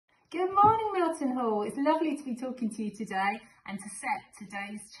Good morning, Milton Hall. It's lovely to be talking to you today and to set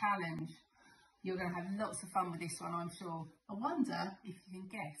today's challenge. You're going to have lots of fun with this one, I'm sure. I wonder if you can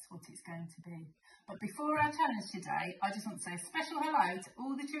guess what it's going to be. But before our challenge today, I just want to say a special hello to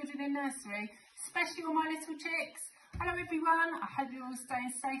all the children in nursery, especially all my little chicks. Hello everyone, I hope you're all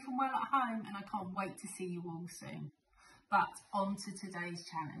staying safe and well at home, and I can't wait to see you all soon. But on to today's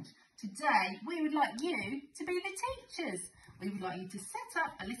challenge. Today, we would like you to be the teachers. We would like you to set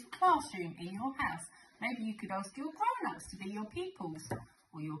up a little classroom in your house. Maybe you could ask your grown-ups to be your pupils,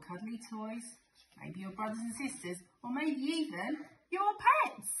 or your cuddly toys, maybe your brothers and sisters, or maybe even your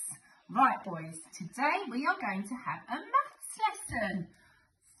pets. Right, boys, today we are going to have a maths lesson.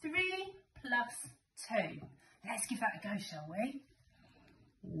 3 plus 2. Let's give that a go, shall we?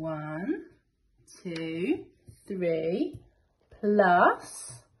 1, 2, 3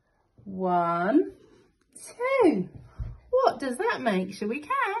 plus 1, 2. What does that make? Shall we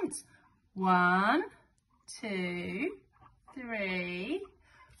count? 1, 2, 3,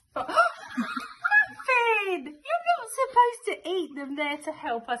 4. Muffin! You're not supposed to eat them. They're to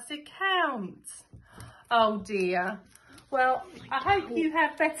help us to count. Oh dear. Well, I hope you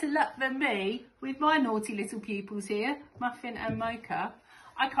have better luck than me with my naughty little pupils here, Muffin and Mocha.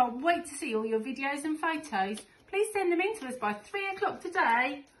 I can't wait to see all your videos and photos. Please send them in to us by 3 o'clock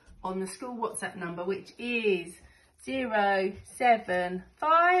today on the school WhatsApp number, which is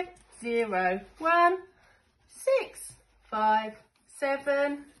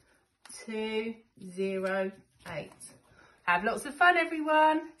 07501657208. Have lots of fun,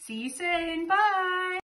 everyone. See you soon. Bye.